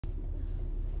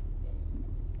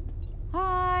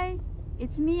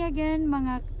It's me again,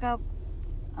 mga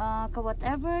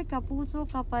ka-whatever, kapuso,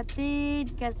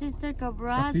 kapatid, ka-sister,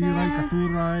 ka-brother,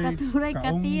 katuray,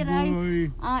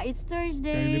 katiray. It's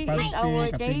Thursday, it's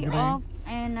our day off,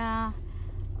 and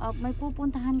may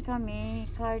pupuntahan kami,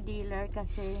 car dealer,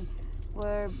 kasi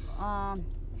we're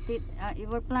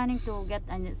planning to get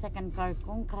a second car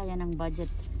kung kaya ng budget.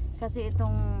 Kasi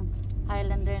itong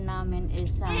Highlander namin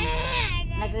is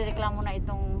nagrereklamo na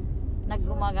itong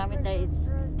naggumagamit dahil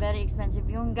it's very expensive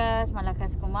yung gas,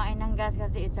 malakas kumain ng gas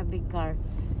kasi it's a big car.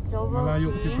 So we'll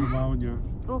malayo see. Kasi trabaho niya.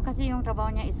 Kasi yung trabaho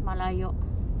niya is malayo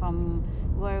from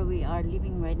where we are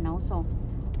living right now. So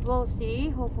we'll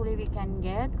see. Hopefully we can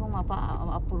get kung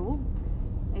mapa-approve.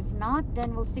 If not,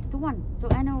 then we'll stick to one. So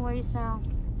anyways,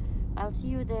 I'll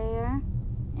see you there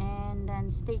and then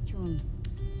stay tuned.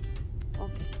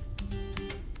 Okay.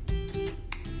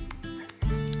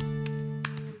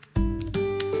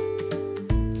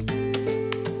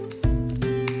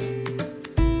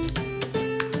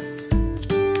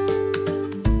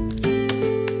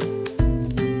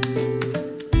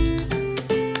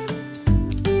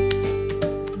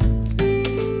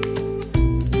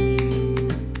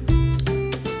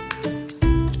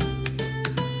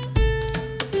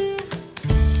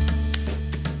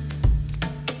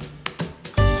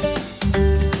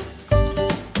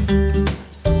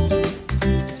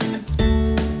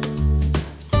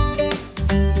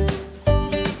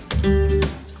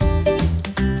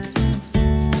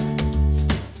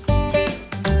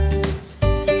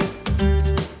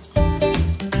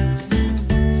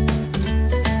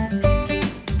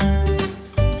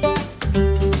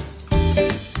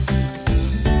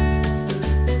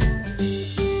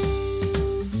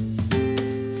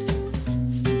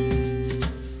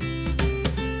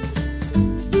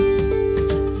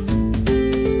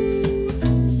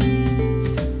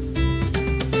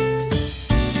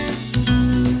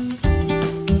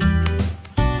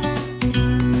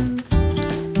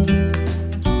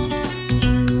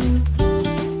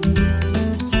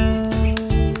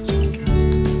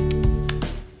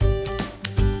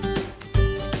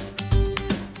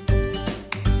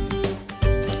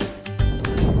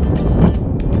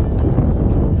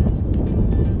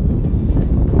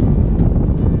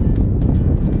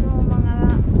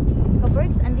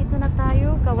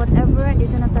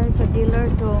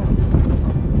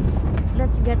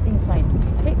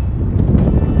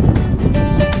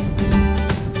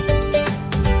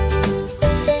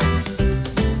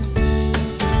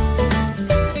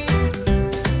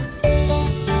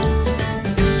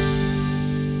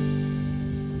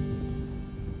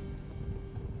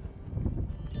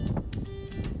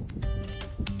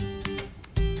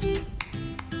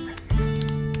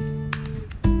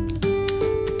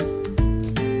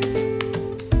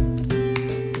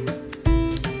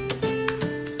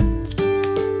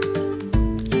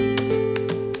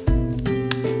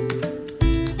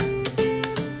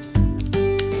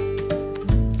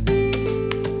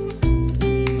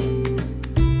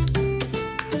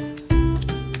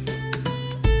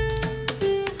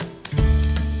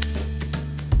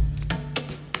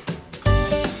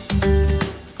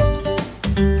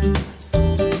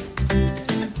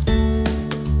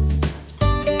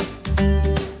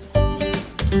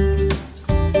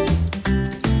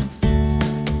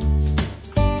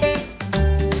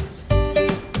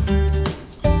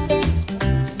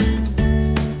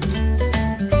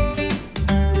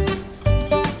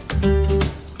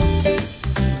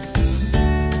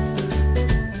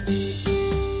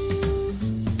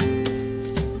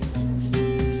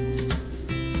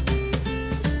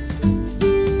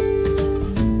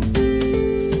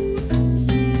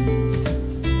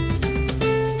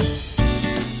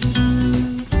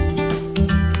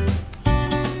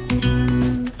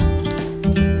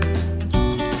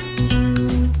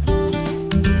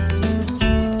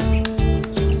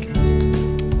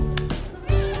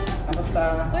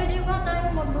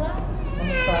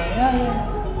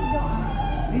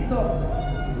 Dito.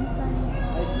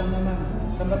 Ayos lang naman.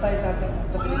 Saan ba tayo sa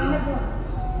Pilipinas?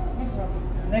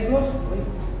 Negros? Uy.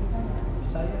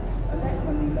 Bisaya.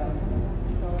 Manila.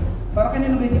 Para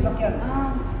kanino ba yung sasakyan?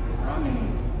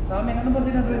 Sa amin. Ano ba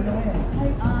dinadrive nyo ngayon?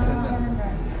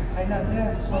 Ay,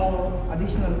 so,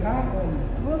 additional car?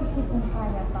 We'll see kung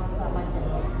kaya pa sa budget.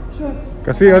 Sure.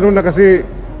 Kasi kasi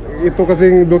ito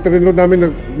kasing daughter-in-law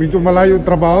namin medyo malayo yung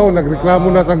trabaho,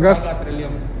 nagreklamo na sa gas.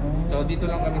 So dito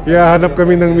lang kami. Kaya hanap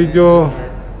kami ng medyo.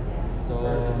 So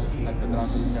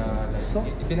nagtatravel siya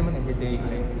like ito naman everyday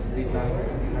like every time.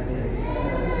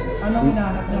 Anong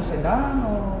hinahanap nyo? Sedan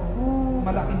o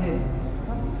malaki din?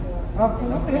 Okay.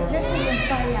 Let's see kung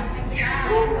kaya.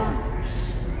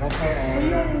 Okay. So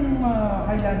yung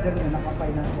Highlander nyo,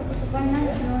 naka-finance po ba sa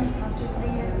Finance yun, after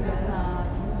 3 years na sa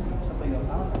sa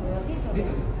Toyota?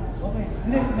 Dito. Okay.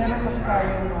 Hindi, meron kasi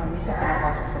tayong isa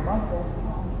pinapasok sa bangko,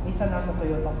 isa nasa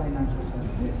Toyota Financial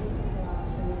Services.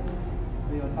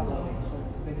 Toyota, okay. So,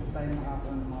 pwede tayo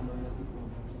nakakaroon ng mga loyalty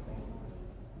programs sa Toyota.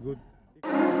 Good.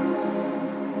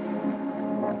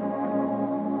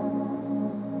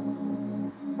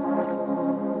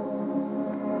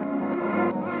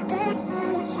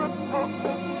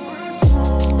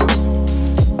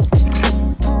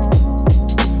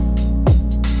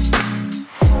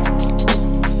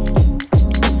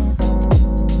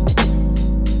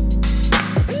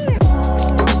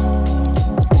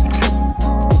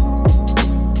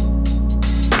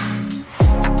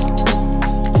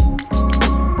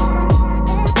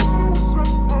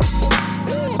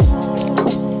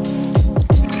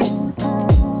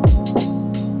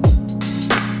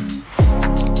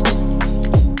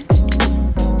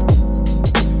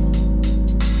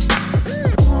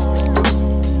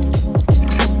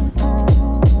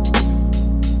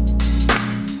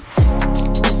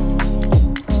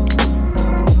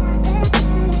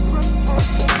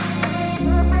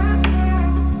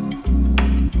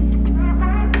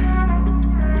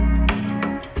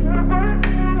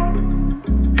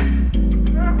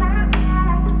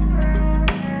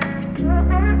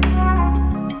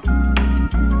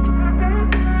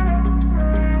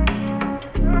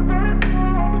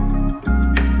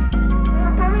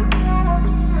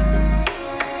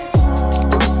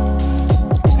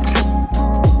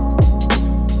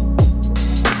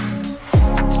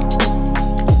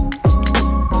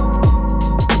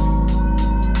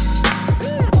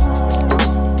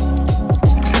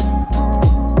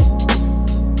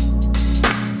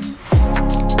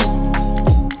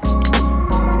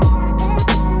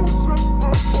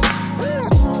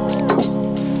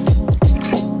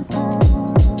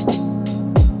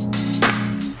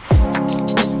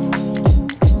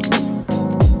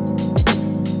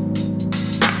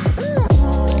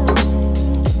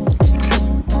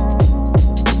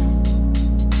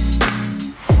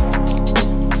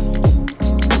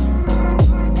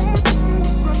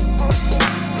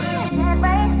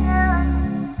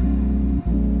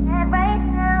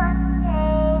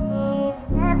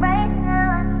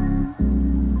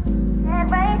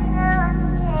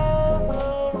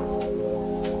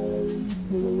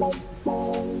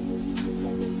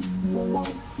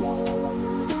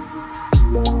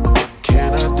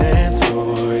 Can I dance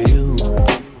for you?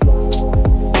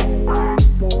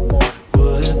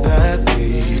 Would that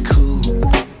be cool?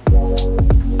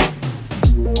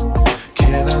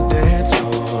 Can I dance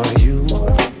for you?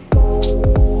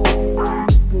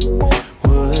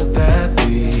 Would that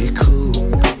be cool?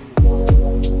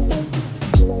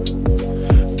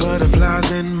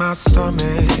 Butterflies in my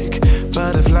stomach,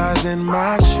 butterflies in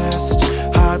my chest.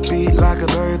 Heartbeat like a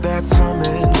bird that's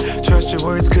humming. Trust your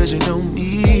words cause you know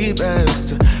me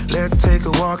best. Let's take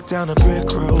a walk down a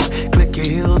brick road. Click your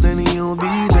heels and you'll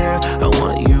be there. I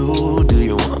want you, do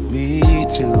you want me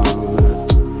to?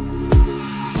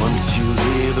 Once you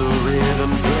hear the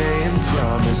rhythm playing,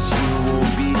 promise you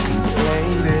won't be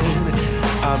complaining.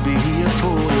 I'll be here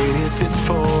for it if it's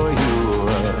for you.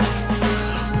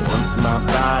 Once my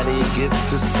body gets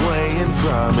to swaying,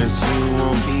 promise you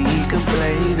won't be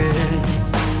complaining.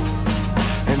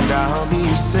 And I'll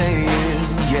be saying,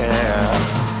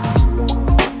 yeah.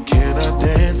 Can I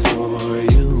dance for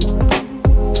you?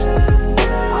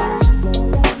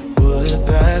 Would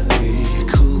that be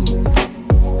cool?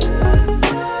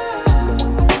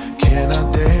 Can I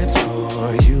dance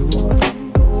for you?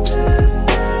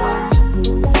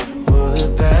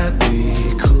 Would that be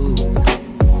cool?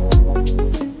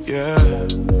 Yeah.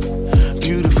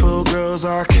 Beautiful girls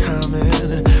are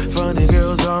coming, funny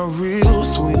girls are real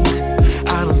sweet.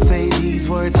 I don't say these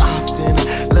words often,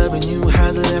 loving you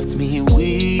has left me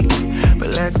weak. But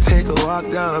let's take a walk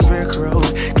down a brick road,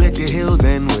 click your heels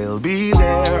and we'll be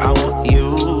there. I want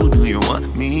you, do you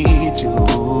want me to?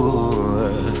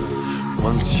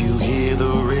 Once you hear the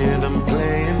rhythm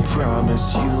playing,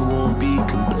 promise you won't be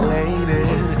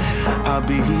complaining. I'll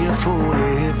be here for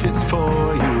it if it's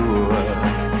for you.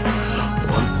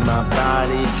 Once my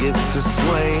body gets to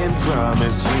swaying,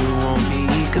 promise you won't be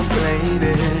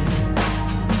complaining.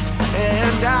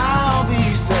 And I'll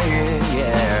be saying,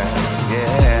 yeah,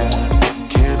 yeah.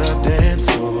 Can I dance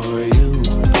for you?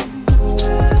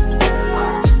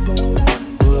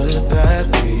 Would that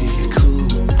be cool?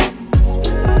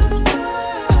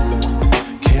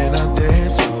 Can I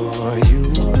dance for you?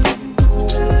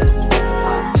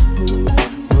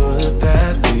 Would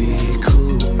that be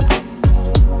cool?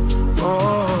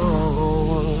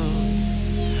 Oh,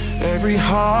 Every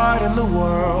heart in the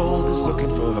world is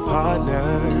looking for a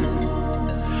partner.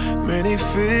 Many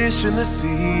fish in the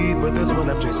sea, but there's one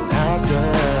I'm chasing after.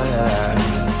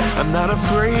 I'm not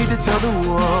afraid to tell the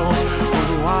world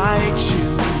who I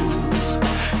choose.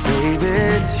 Baby,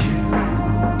 it's you.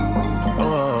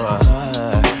 Oh,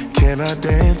 can I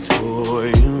dance for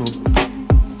you?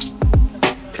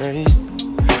 Hey,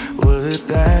 would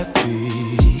that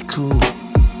be cool?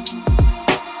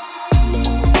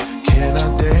 Can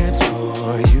I dance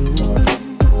for you?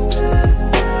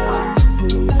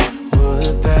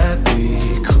 Would that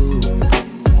be cool?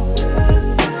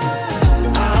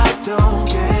 I don't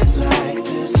get like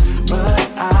this, but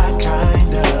I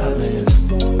kinda miss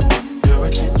your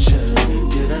attention.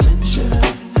 Did I mention?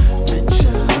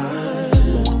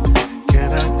 Can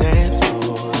I dance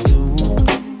for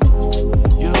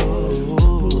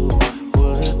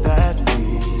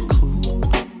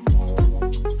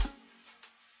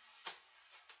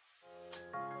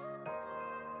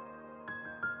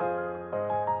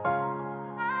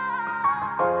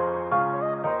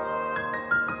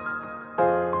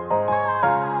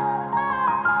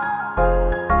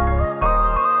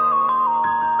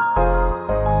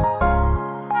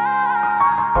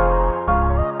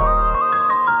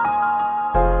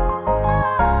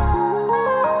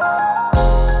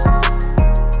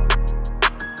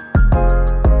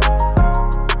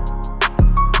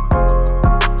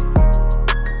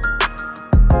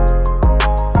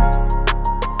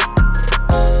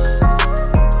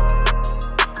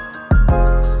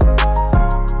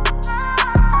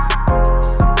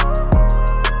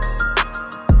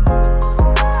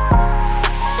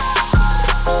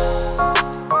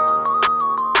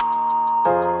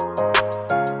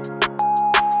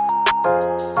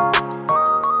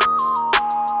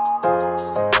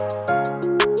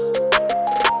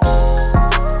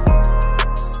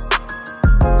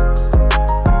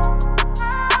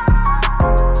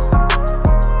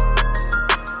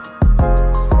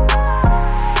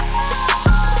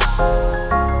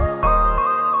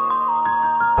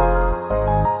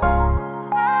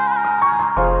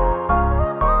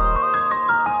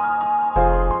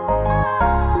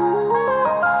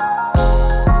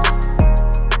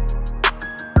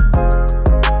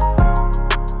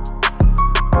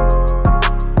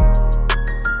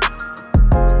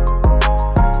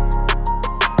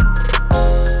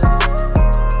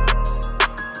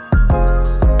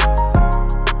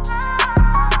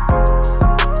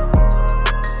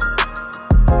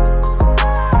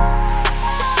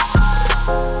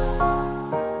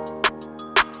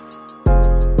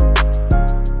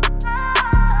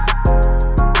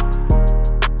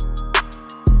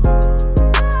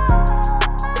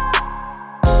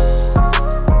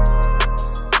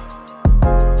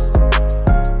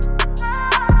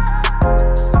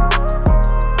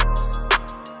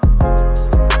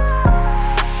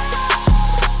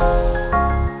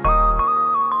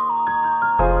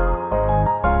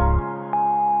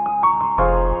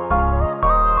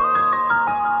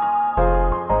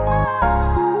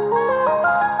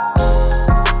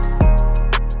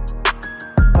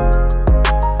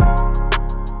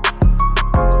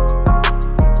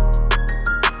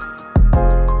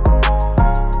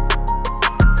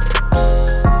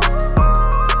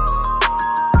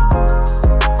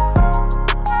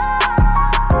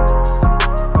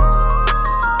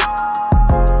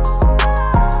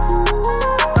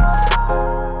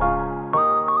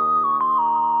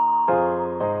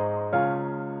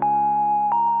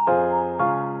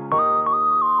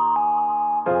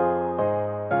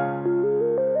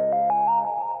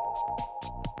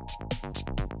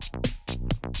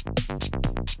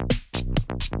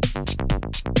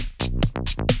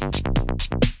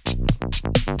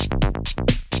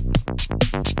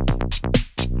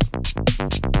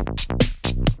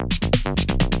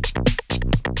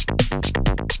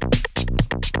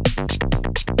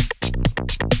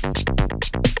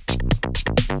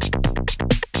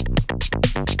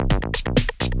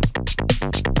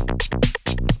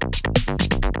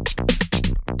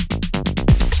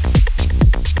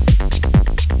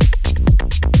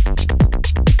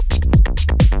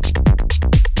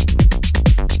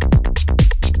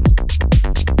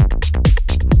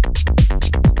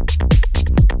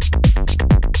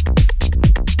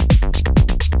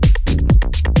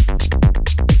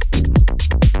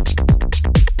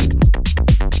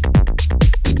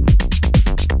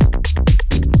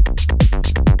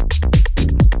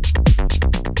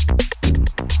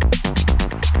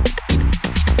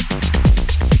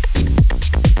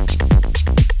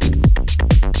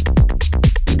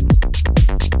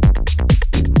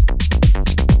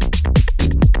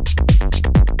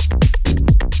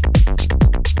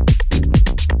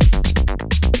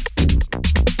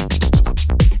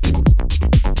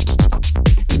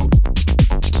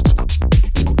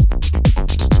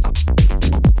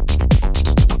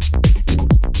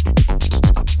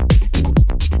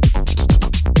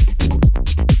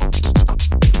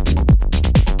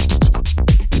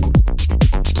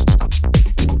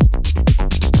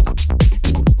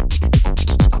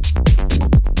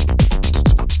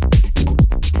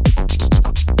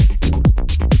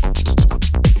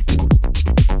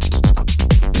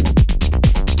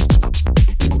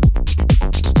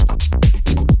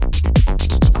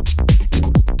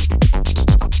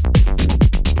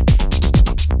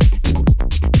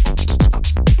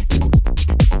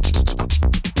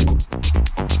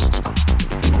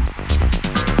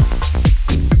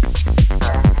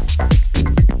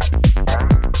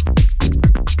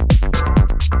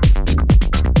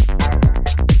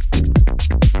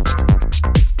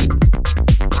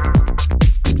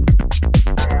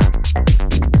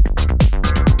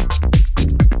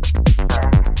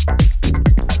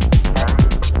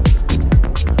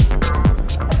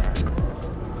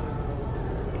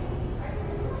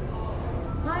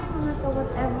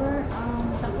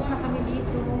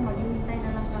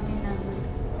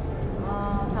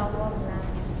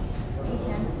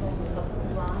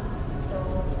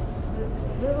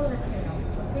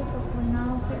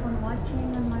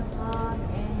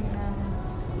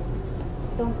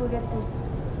forget to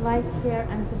like, share,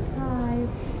 and subscribe.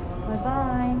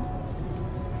 Bye-bye.